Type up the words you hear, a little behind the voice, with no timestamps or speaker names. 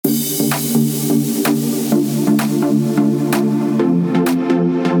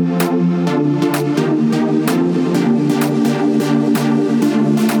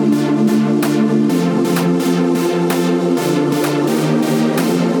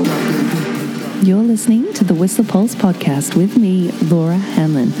You're listening to the Whistler Pulse podcast with me, Laura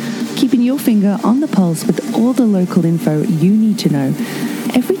Hanlon, keeping your finger on the pulse with all the local info you need to know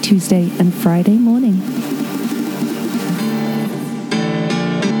every Tuesday and Friday morning.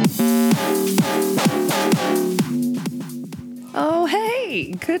 Oh,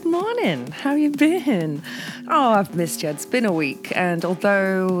 hey, good morning. How you been? Oh, I've missed you. It's been a week. And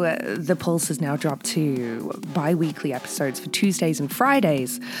although the Pulse has now dropped to bi-weekly episodes for Tuesdays and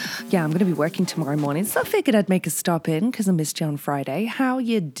Fridays, I'm going to be working tomorrow morning. So I figured I'd make a stop in because I missed you on Friday. How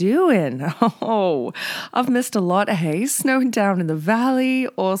you doing? Oh, I've missed a lot, hey? Snowing down in the valley,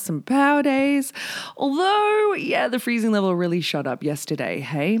 awesome power days. Although, the freezing level really shot up yesterday,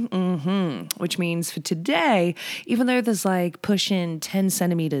 hey? Which means for today, even though there's like pushing 10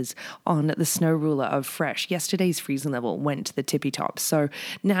 centimeters on the snow ruler of fresh, yesterday's freezing level went to the tippy top. So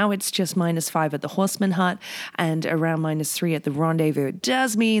now it's just -5 at the Horseman Hut and around -3 at the Rendezvous. It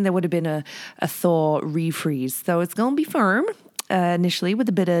does mean there would have been a thaw refreeze, though it's going to be firm. Initially with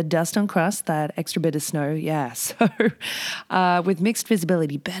a bit of dust on crust, that extra bit of snow, So with mixed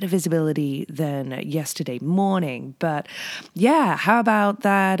visibility, better visibility than yesterday morning. But how about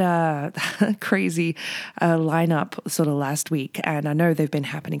that crazy lineup sort of last week? And I know they've been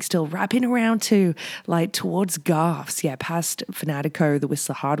happening still, wrapping around to like towards Garth's, past Fanatico, the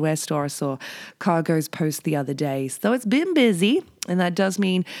Whistler hardware store. I saw Cargo's post the other day. So it's been busy, and that does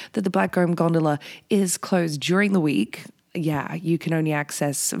mean that the Black Gome Gondola is closed during the week. You can only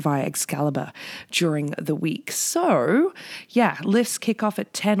access via Excalibur during the week. So, lifts kick off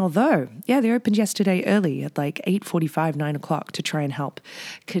at 10, although, they opened yesterday early at like 8:45, 9 o'clock to try and help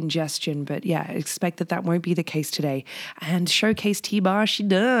congestion. But expect that won't be the case today. And Showcase T-Bar, she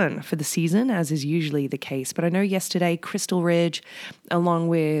done for the season, as is usually the case. But I know yesterday, Crystal Ridge, along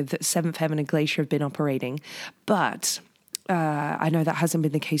with Seventh Heaven and Glacier have been operating. But I know that hasn't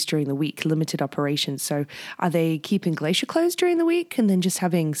been the case during the week, limited operations. So are they keeping Glacier closed during the week and then just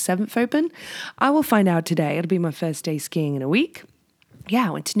having 7th open? I will find out today. It'll be my first day skiing in a week. I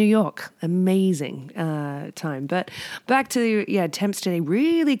went to New York. Amazing time. But back to, temps today,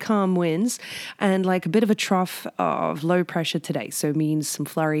 really calm winds and like a bit of a trough of low pressure today. So it means some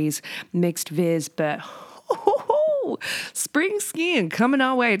flurries, mixed viz, but spring skiing coming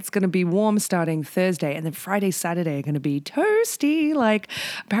our way. It's going to be warm starting Thursday, and then Friday, Saturday are going to be toasty, like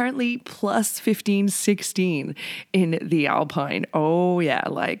apparently plus 15, 16 in the Alpine. Oh yeah,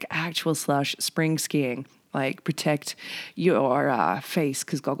 like actual slush spring skiing. Like protect your face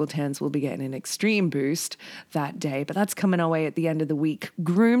because goggle tans will be getting an extreme boost that day. But that's coming our way at the end of the week.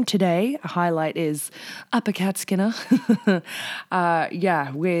 Groom today, a highlight is Upper Cat Skinner.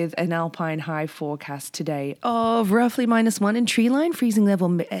 With an alpine high forecast today of roughly -1 in tree line, freezing level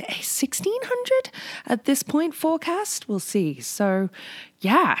 1,600 at this point forecast. We'll see. So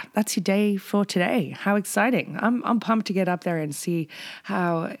that's your day for today. How exciting. I'm pumped to get up there and see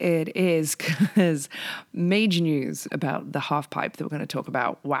how it is because major news about the halfpipe that we're going to talk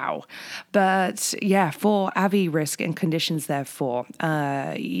about. Wow. But for AVI risk and conditions therefore,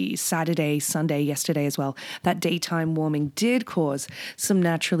 Saturday, Sunday, yesterday as well, that daytime warming did cause some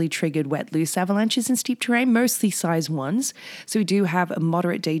naturally triggered wet loose avalanches in steep terrain, mostly size 1s. So we do have a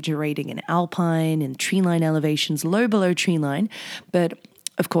moderate danger rating in alpine and tree line elevations, low below tree line, but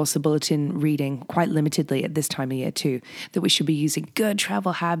of course, the bulletin reading quite limitedly at this time of year too, that we should be using good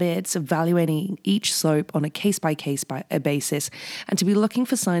travel habits, evaluating each slope on a case-by-case basis, and to be looking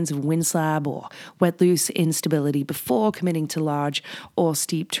for signs of wind slab or wet loose instability before committing to large or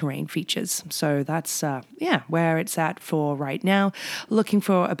steep terrain features. So that's, where it's at for right now. Looking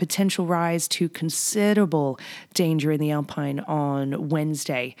for a potential rise to considerable danger in the Alpine on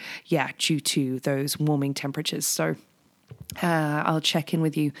Wednesday, due to those warming temperatures. So I'll check in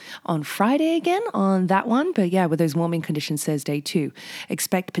with you on Friday again on that one. But with those warming conditions Thursday too.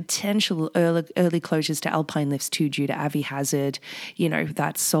 Expect potential early closures to alpine lifts too due to AVI hazard.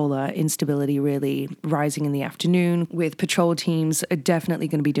 That solar instability really rising in the afternoon with patrol teams are definitely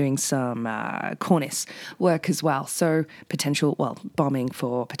going to be doing some cornice work as well. So bombing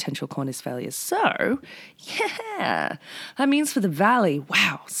for potential cornice failures. So that means for the valley,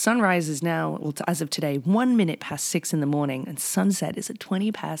 wow, sunrise is now, as of today, 1 minute past 6 in the morning. And sunset is at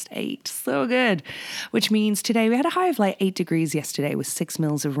 20 past 8. So good. Which means today we had a high of like 8 degrees yesterday with 6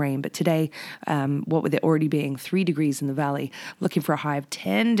 mils of rain. But today, what with it already being 3 degrees in the valley, looking for a high of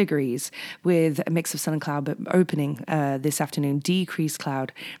 10 degrees with a mix of sun and cloud, but opening this afternoon, decreased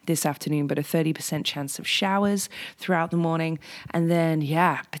cloud this afternoon, but a 30% chance of showers throughout the morning. And then,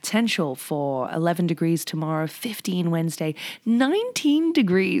 potential for 11 degrees tomorrow, 15 Wednesday, 19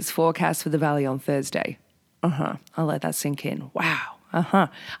 degrees forecast for the valley on Thursday. I'll let that sink in. Wow. Uh-huh.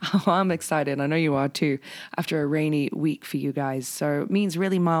 Oh, I'm excited. I know you are too, after a rainy week for you guys. So it means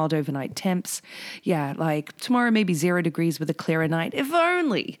really mild overnight temps. Yeah, like tomorrow maybe 0 degrees with a clearer night. If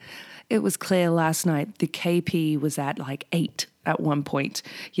only it was clear last night. The KP was at like 8 at one point.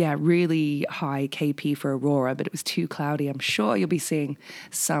 Yeah, really high KP for Aurora, but it was too cloudy. I'm sure you'll be seeing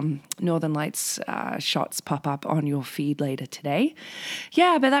some Northern Lights shots pop up on your feed later today.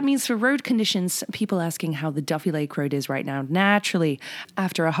 Yeah, but that means for road conditions, people asking how the Duffy Lake Road is right now. Naturally,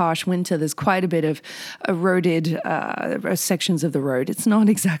 after a harsh winter, there's quite a bit of eroded sections of the road. It's not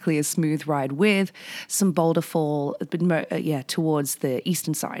exactly a smooth ride with some boulder fall, towards the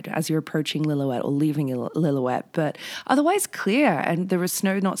eastern side as you're approaching Lillooet or leaving Lillooet, but otherwise clear. And there was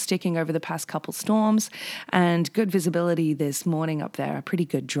snow not sticking over the past couple storms and good visibility this morning up there. A pretty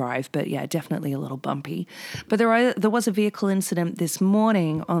good drive, but yeah, definitely a little bumpy. But there was a vehicle incident this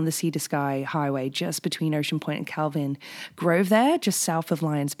morning on the Sea to Sky Highway just between Ocean Point and Calvin Grove there, just south of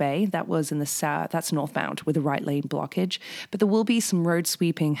Lions Bay. That was in the south, that's northbound with a right lane blockage. But there will be some road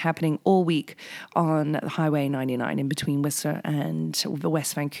sweeping happening all week on Highway 99 in between Whistler and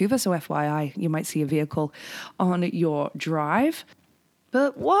West Vancouver. So FYI, you might see a vehicle on your drive.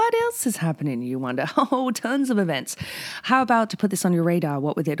 But what else is happening, you wonder? Oh, tons of events. How about to put this on your radar,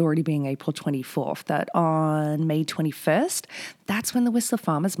 what with it already being April 24th, that on May 21st, that's when the Whistler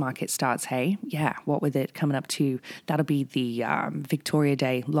Farmers Market starts, hey? Yeah, what with it coming up to, that'll be the Victoria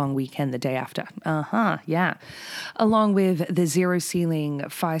Day long weekend the day after. Yeah. Along with the Zero Ceiling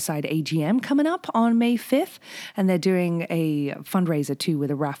Fireside AGM coming up on May 5th, and they're doing a fundraiser too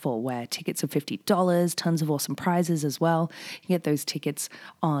with a raffle where tickets are $50, tons of awesome prizes as well. You can get those tickets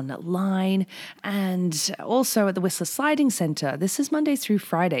online. And also at the Whistler Sliding Centre, this is Mondays through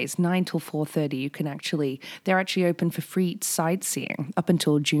Fridays, 9 till 4:30. They're actually open for free sightseeing up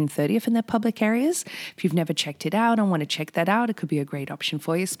until June 30th in their public areas. If you've never checked it out and want to check that out, it could be a great option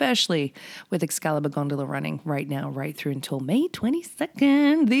for you, especially with Excalibur Gondola running right now, right through until May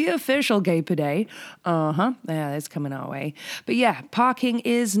 22nd, the official Gaper Day. Yeah, that's coming our way. But yeah, parking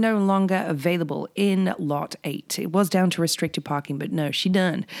is no longer available in Lot 8. It was down to restricted parking, but no, she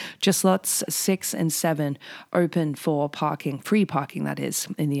done. Just lots 6 and 7 open for parking, free parking that is,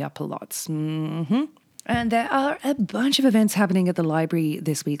 in the upper lots. And there are a bunch of events happening at the library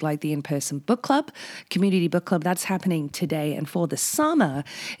this week, like the in-person book club, community book club. That's happening today. And for the summer,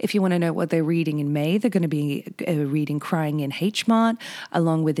 if you want to know what they're reading in May, they're going to be reading Crying in H-Mart,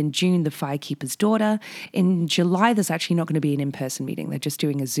 along with in June, The Firekeeper's Daughter. In July, there's actually not going to be an in-person meeting. They're just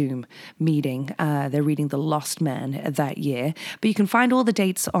doing a Zoom meeting. They're reading The Lost Man that year. But you can find all the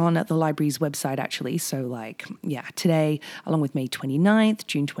dates on the library's website, actually. So today, along with May 29th,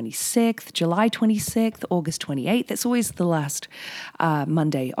 June 26th, July 26th, August 28th. It's always the last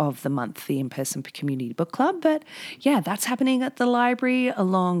Monday of the month, the in-person community book club. But yeah, that's happening at the library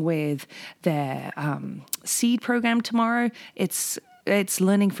along with their seed program tomorrow. It's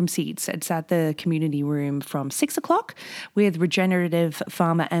learning from seeds. It's at the community room from 6 o'clock with regenerative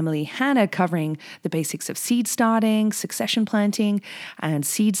farmer Emily Hanna covering the basics of seed starting, succession planting, and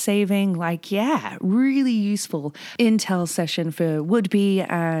seed saving. Really useful intel session for would-be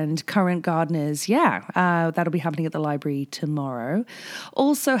and current gardeners. That'll be happening at the library tomorrow.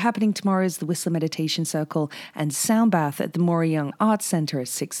 Also happening tomorrow is the Whistler Meditation Circle and Sound Bath at the Maury Young Arts Centre at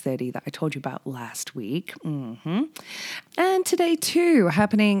 6:30 that I told you about last week. And today too,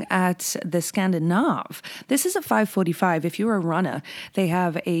 happening at the Scandinave. This is at 5:45. If you're a runner, they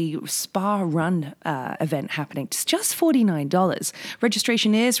have a spa run event happening. It's just $49.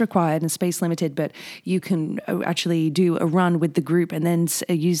 Registration is required and space limited, but you can actually do a run with the group and then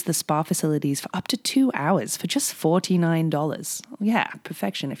use the spa facilities for up to 2 hours for just $49. Yeah,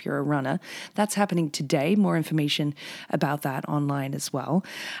 perfection if you're a runner. That's happening today. More information about that online as well.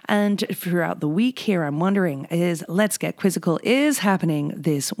 And throughout the week here, I'm wondering, is Let's Get Quizzical is happening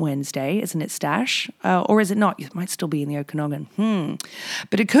this Wednesday, isn't it, Stash? Or is it not? It might still be in the Okanagan.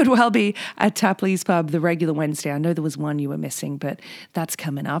 But it could well be at Tapley's Pub, the regular Wednesday. I know there was one you were missing, but that's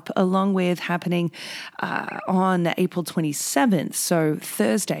coming up, along with happening on April 27th, so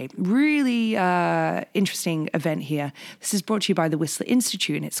Thursday. Really interesting event here. This is brought to you by the Whistler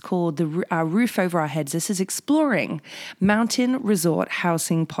Institute, and it's called the Roof Over Our Heads. This is exploring mountain resort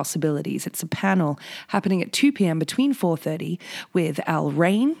housing possibilities. It's a panel happening at 2 p.m. between 4:30 with Al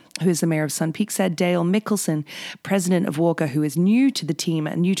Rain, who is the mayor of Sun Peak, said Dale Mickelson, president of Walker, who is new to the team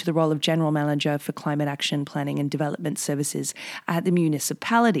and new to the role of general manager for climate action planning and development services at the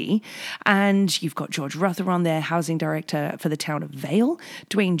municipality. And you've got George Ruther on there, housing director for the town of Vale,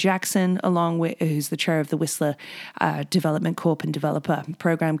 Dwayne Jackson, along with who's the chair of the Whistler Development Corp and Developer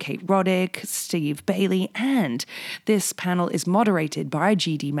Program, Kate Roddick, Steve Bailey, and this panel is moderated by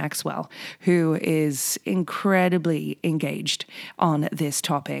GD Maxwell, who is incredibly engaged on this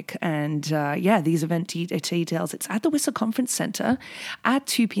topic. And these event details, it's at the Whistler Conference Center at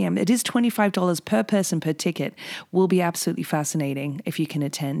 2 p.m. It is $25 per person per ticket. Will be absolutely fascinating if you can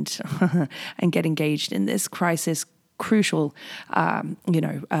attend and get engaged in this crisis, crucial,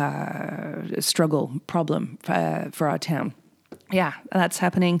 struggle, problem for our town. Yeah, that's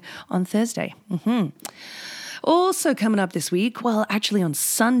happening on Thursday. Also coming up this week, well, actually on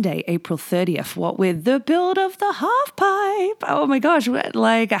Sunday, April 30th, what with the build of the halfpipe. Oh my gosh,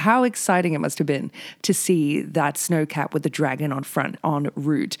 like how exciting it must have been to see that snowcap with the dragon on front en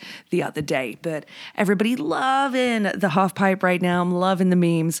route the other day. But everybody loving the halfpipe right now. I'm loving the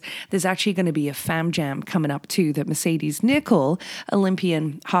memes. There's actually going to be a fam jam coming up too that Mercedes Nickel,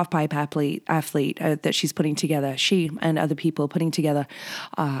 Olympian halfpipe athlete that she's putting together, she and other people putting together.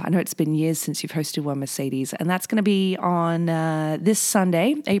 I know it's been years since you've hosted one, Mercedes, and that's going to be on this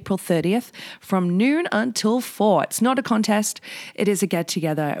Sunday, April 30th, from noon until 4. It's not a contest. It is a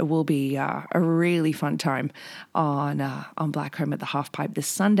get-together. It will be a really fun time on Blackcomb at the Halfpipe this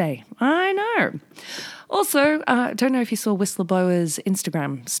Sunday. I know. Also, don't know if you saw Whistleblower's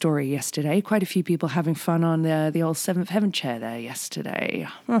Instagram story yesterday. Quite a few people having fun on the old Seventh Heaven chair there yesterday.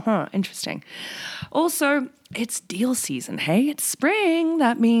 Interesting. Also, it's deal season, hey? It's spring.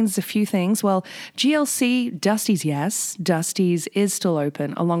 That means a few things. Well, GLC, Dusty's, yes. Dusty's is still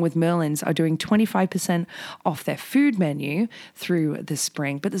open, along with Merlin's are doing 25% off their food menu through the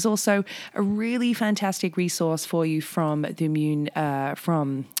spring. But there's also a really fantastic resource for you from the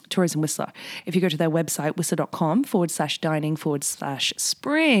from Tourism Whistler. If you go to their website,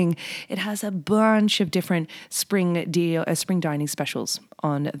 whistler.com/dining/spring, it has a bunch of different spring dining specials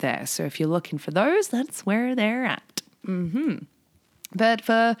on there. So if you're looking for those, that's where they're at. But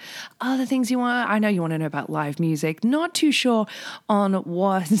for other things I know you want to know about live music. Not too sure on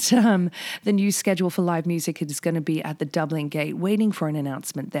what the new schedule for live music is going to be at the Dublin Gate. Waiting for an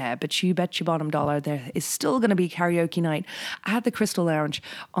announcement there. But you bet your bottom dollar there is still going to be karaoke night at the Crystal Lounge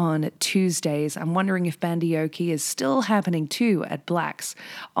on Tuesdays. I'm wondering if bandioke is still happening too at Black's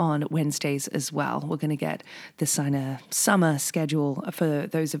on Wednesdays as well. We're going to get the summer schedule for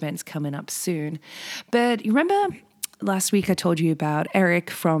those events coming up soon. But you remember last week I told you about Eric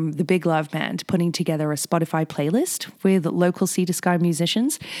from the Big Love Band putting together a Spotify playlist with local Sea to Sky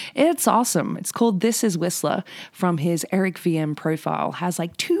musicians. It's awesome. It's called This Is Whistler from his Eric VM profile. Has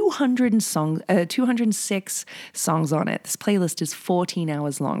like 206 songs on it. This playlist is 14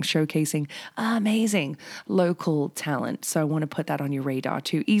 hours long, showcasing amazing local talent. So I want to put that on your radar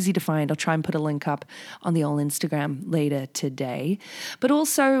too. Easy to find. I'll try and put a link up on the old Instagram later today. But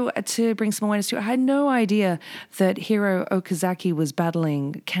also to bring some awareness to it, I had no idea that Hiro Okazaki was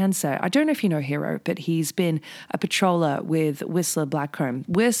battling cancer. I don't know if you know Hiro, but he's been a patroller with Whistler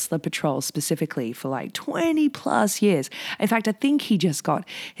Patrol specifically for like 20 plus years. In fact, I think he just got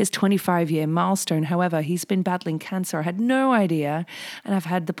his 25-year milestone. However, he's been battling cancer. I had no idea. And I've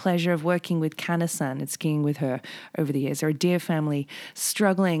had the pleasure of working with Kana-san and skiing with her over the years. They're a dear family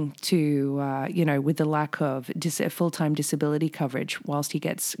struggling to, with the lack of full-time disability coverage whilst he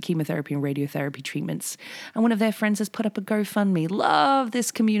gets chemotherapy and radiotherapy treatments. And one of their friends has put up a GoFundMe. Love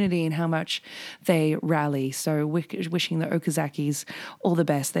this community and how much they rally. So wishing the Okazakis all the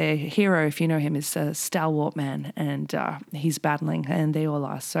best. Their hero, if you know him, is a stalwart man, and he's battling, and they all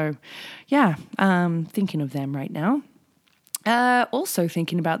are. So, yeah, thinking of them right now. Also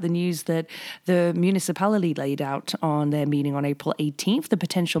thinking about the news that the municipality laid out on their meeting on April 18th, the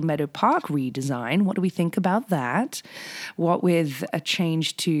potential Meadow Park redesign. What do we think about that? What with a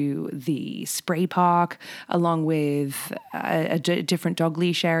change to the spray park, along with a different dog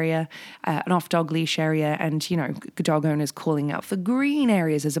leash area, an off-dog leash area, and, dog owners calling out for green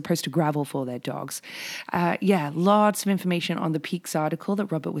areas as opposed to gravel for their dogs. Lots of information on the Peaks article that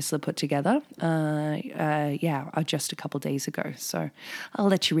Robert Whistler put together, just a couple days ago. So I'll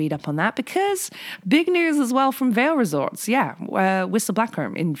let you read up on that, because big news as well from Vale Resorts. Whistler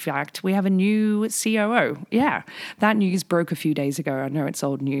Blackcomb. In fact, we have a new COO. Yeah, that news broke a few days ago. I know it's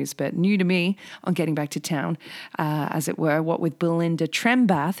old news, but new to me on getting back to town, as it were. What with Belinda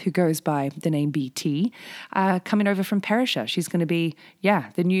Trembath, who goes by the name BT, coming over from Perisher. She's going to be,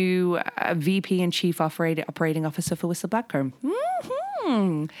 the new VP and Chief Operating Officer for Whistler Blackcomb.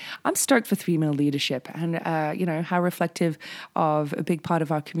 I'm stoked for female leadership and, how reflective of a big part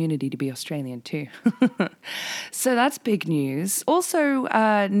of our community to be Australian too. So that's big news. Also,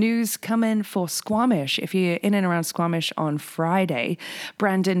 news coming for Squamish. If you're in and around Squamish on Friday,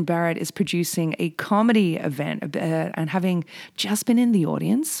 Brandon Barrett is producing a comedy event and having just been in the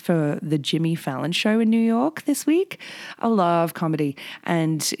audience for the Jimmy Fallon show in New York this week. I love comedy.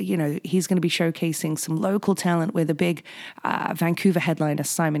 And, he's going to be showcasing some local talent with a big Vancouver headliner,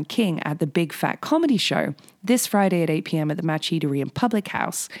 Simon King, at the Big Fat Comedy Show this Friday at 8 p.m. at the Match Eatery and Public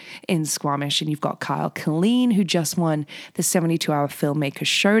House in Squamish. And you've got Kyle Killeen, who just won the 72-Hour Filmmaker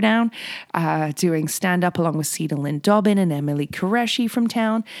Showdown, doing stand-up along with Cedar Lynn Dobbin and Emily Qureshi from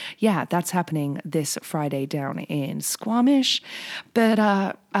town. Yeah, that's happening this Friday down in Squamish. But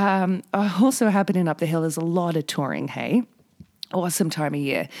also happening up the hill is a lot of touring, hey? Awesome time of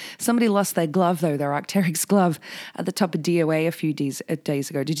year. Somebody lost their glove, though, their Arc'teryx glove at the top of DOA a few days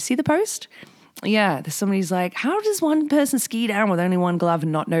ago. Did you see the post? Yeah, somebody's like, how does one person ski down with only one glove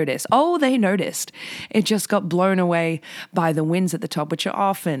and not notice? Oh, they noticed. It just got blown away by the winds at the top, which are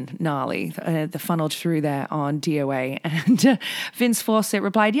often gnarly. The funneled through there on DOA. And Vince Fawcett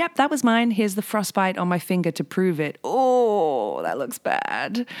replied, yep, that was mine. Here's the frostbite on my finger to prove it. Oh, that looks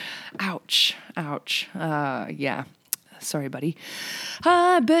bad. Ouch. Yeah. Sorry, buddy.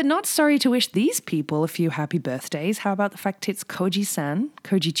 But not sorry to wish these people a few happy birthdays. How about the fact it's Koji-san,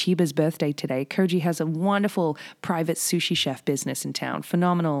 Koji Chiba's birthday today. Koji has a wonderful private sushi chef business in town.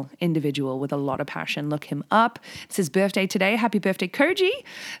 Phenomenal individual with a lot of passion. Look him up. It's his birthday today. Happy birthday, Koji. It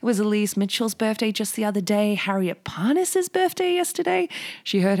was Elise Mitchell's birthday just the other day. Harriet Parnas's birthday yesterday.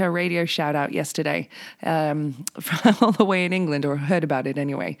 She heard her radio shout out yesterday from all the way in England, or heard about it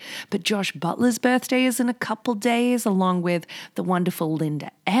anyway. But Josh Butler's birthday is in a couple days, along with the wonderful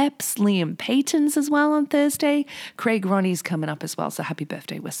Linda Epps, Liam Payton's as well on Thursday. Craig Ronnie's coming up as well, so happy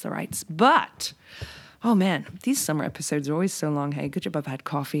birthday, Whistlerites. But, oh man, these summer episodes are always so long. Hey, good job I've had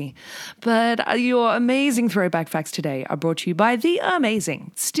coffee. But your amazing throwback facts today are brought to you by the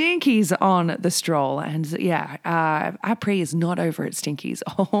amazing Stinkies on the Stroll. And yeah, our prey is not over at Stinkies.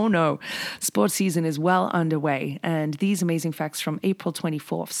 Oh no, sports season is well underway. And these amazing facts from April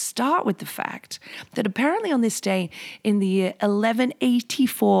 24th start with the fact that apparently on this day in the year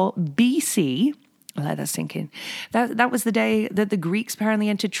 1184 BC, let that sink in, that was the day that the Greeks apparently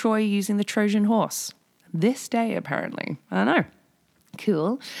entered Troy using the Trojan horse. This day, apparently. I don't know.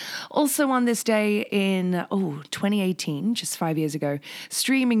 Cool. Also on this day in 2018, just 5 years ago,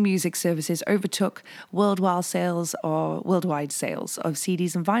 streaming music services overtook worldwide sales of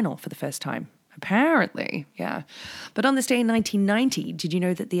CDs and vinyl for the first time. Apparently, yeah. But on this day in 1990, did you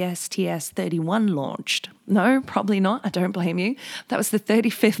know that the STS-31 launched? No, probably not. I don't blame you. That was the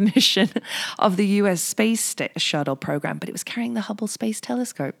 35th mission of the U.S. Space Shuttle program, but it was carrying the Hubble Space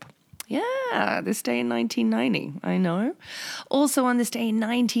Telescope. Yeah, this day in 1990, I know. Also on this day in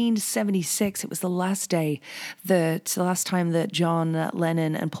 1976, it was the last time that John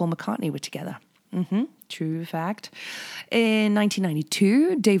Lennon and Paul McCartney were together. True fact. In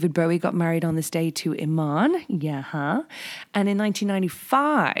 1992, David Bowie got married on this day to Iman. Yeah. And in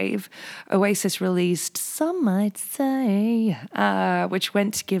 1995, Oasis released Some Might Say, which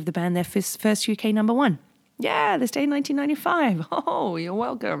went to give the band their first UK number one. Yeah, this day in 1995. Oh, you're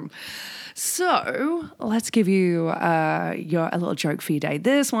welcome. So let's give you a little joke for your day.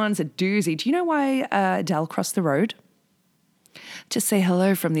 This one's a doozy. Do you know why Adele crossed the road? To say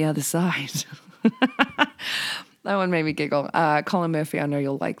hello from the other side. That one made me giggle. Colin Murphy, I know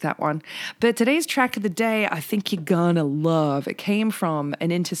you'll like that one. But today's track of the day, I think you're gonna love. It came from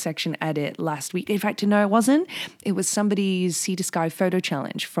an Intersection edit last week. In fact, no, it wasn't. It was somebody's Sea to Sky photo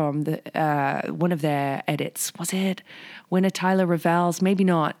challenge from one of their edits. Was it Winner Tyler Raval's? Maybe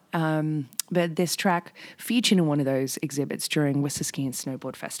not. But this track featured in one of those exhibits during Whistler Ski and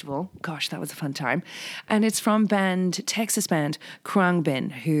Snowboard Festival. Gosh, that was a fun time. And it's from Texas band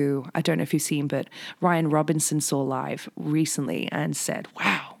Khruangbin, who I don't know if you've seen, but Ryan Robinson saw live recently and said,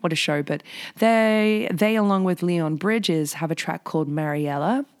 wow, what a show. But they along with Leon Bridges, have a track called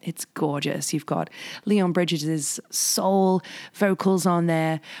Mariella. It's gorgeous. You've got Leon Bridges' soul vocals on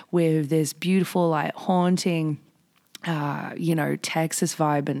there with this beautiful, like, haunting Texas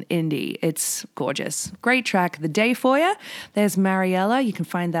vibe and indie. It's gorgeous. Great track of the day for you. There's Mariella. You can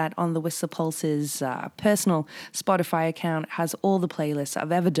find that on the Whistler Pulse's personal Spotify account. It has all the playlists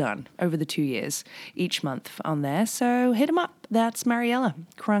I've ever done over the 2 years, each month on there. So hit them up. That's Mariella,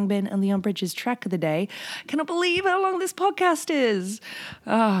 Khruangbin and Leon Bridges' track of the day. Cannot believe how long this podcast is.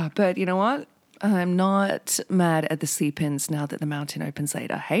 But you know what? I'm not mad at the sleep-ins now that the mountain opens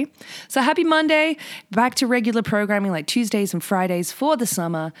later, hey? So happy Monday. Back to regular programming like Tuesdays and Fridays for the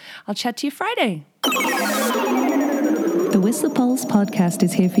summer. I'll chat to you Friday. The Whistler Pulse podcast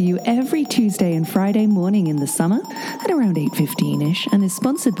is here for you every Tuesday and Friday morning in the summer at around 8:15ish and is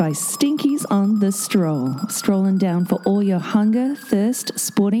sponsored by Stinkies on the Stroll. Strolling down for all your hunger, thirst,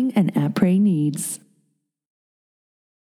 sporting and après needs.